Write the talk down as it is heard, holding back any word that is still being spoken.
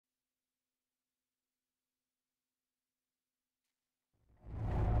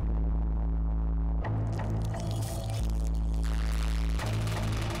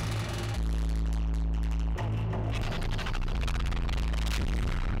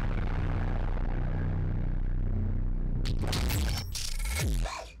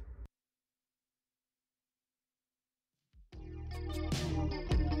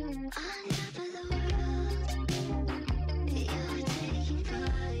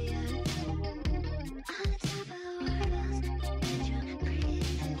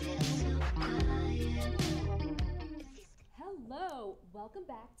welcome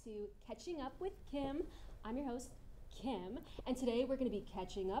back to Catching Up with Kim. I'm your host, Kim, and today we're going to be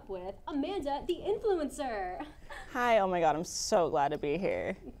catching up with Amanda, the influencer. Hi, oh my God, I'm so glad to be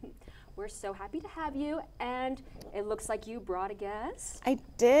here. We're so happy to have you, and it looks like you brought a guest. I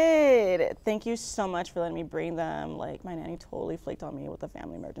did. Thank you so much for letting me bring them. Like, my nanny totally flaked on me with a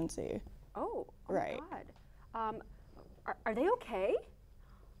family emergency. Oh right. My God. Are they okay?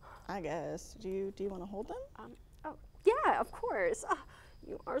 I guess. Do you want to hold them? Oh, yeah, of course. Oh,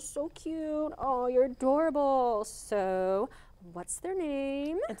 you are so cute. Oh, you're adorable. So, what's their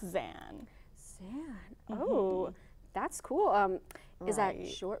name? It's Zan. Zan. Oh, that's cool. Is that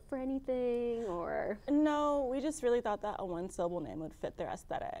short for anything, or? No, we just really thought that a one-syllable name would fit their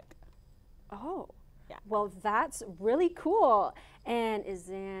aesthetic. Oh. Yeah. Well, that's really cool. And is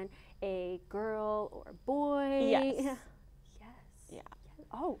Zan a girl or a boy? Yes. Yes. Yeah.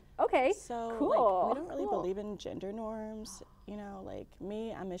 Oh, okay. So, cool. like, we don't really believe in gender norms. You know, like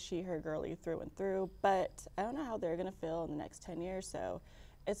me, I'm a she, her girly through and through, but I don't know how they're gonna feel in the next 10 years, so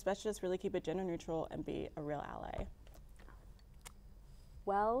it's best to just really keep it gender neutral and be a real ally.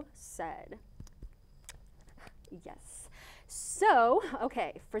 Well said. Yes. So,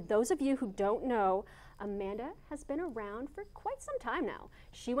 okay, for those of you who don't know, Amanda has been around for quite some time now.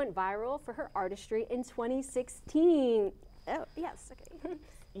 She went viral for her artistry in 2016. Oh, yes, okay.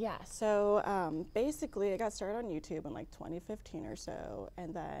 Yeah, so basically I got started on YouTube in like 2015 or so,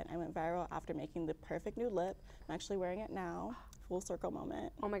 and then I went viral after making the perfect new lip. I'm actually wearing it now, full circle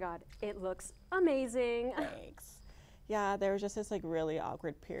moment. Oh my God, it looks amazing. Thanks. Yeah, there was just this like really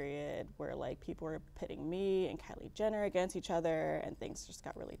awkward period where like people were pitting me and Kylie Jenner against each other, and things just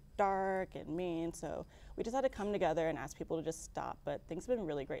got really dark and mean, so we just had to come together and ask people to just stop, but things have been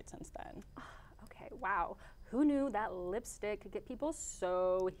really great since then. Okay, wow. Who knew that lipstick could get people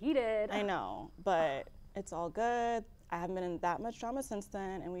so heated? I know, but it's all good. I haven't been in that much drama since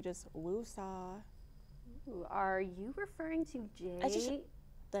then, and we just woo-saw. Ooh, are you referring to Jay?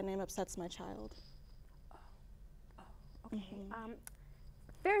 That name upsets my child. Okay.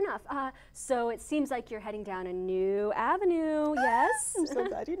 Fair enough. So it seems like you're heading down a new avenue, yes? I'm so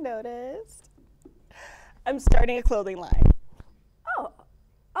glad you noticed. I'm starting a clothing line.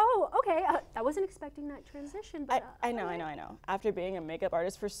 Oh, okay. I wasn't expecting that transition, but I know. After being a makeup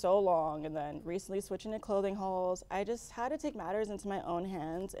artist for so long and then recently switching to clothing hauls, I just had to take matters into my own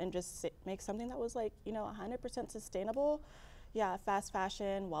hands and just make something that was like, 100% sustainable. Yeah, fast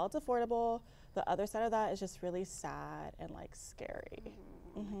fashion, while it's affordable. The other side of that is just really sad and like scary.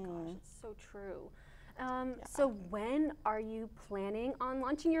 Oh my gosh, it's so true. So when are you planning on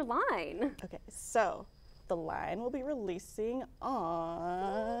launching your line? Okay, so the line will be releasing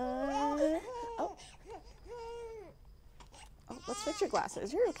on, oh, let's fix your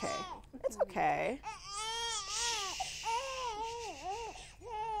glasses. You're okay. It's okay.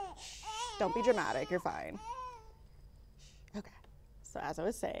 Don't be dramatic, you're fine. Okay, so as I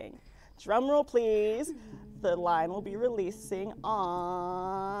was saying, drum roll please, the line will be releasing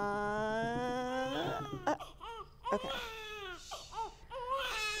on, okay.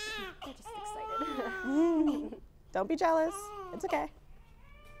 I'm just excited. Don't be jealous. It's okay.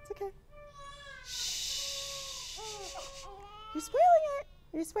 It's okay. Shh. You're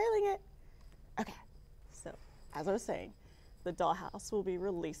spoiling it. Okay. So, as I was saying, the dollhouse will be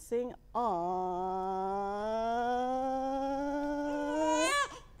releasing on.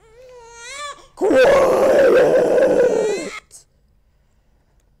 Quiet!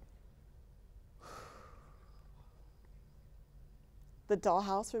 The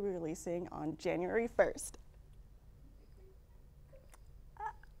dollhouse will be releasing on January 1st.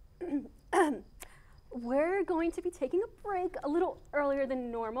 We're going to be taking a break a little earlier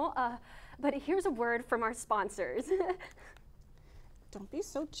than normal, but here's a word from our sponsors. Don't be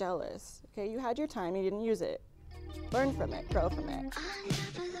so jealous, okay? You had your time, you didn't use it. Learn from it, grow from it.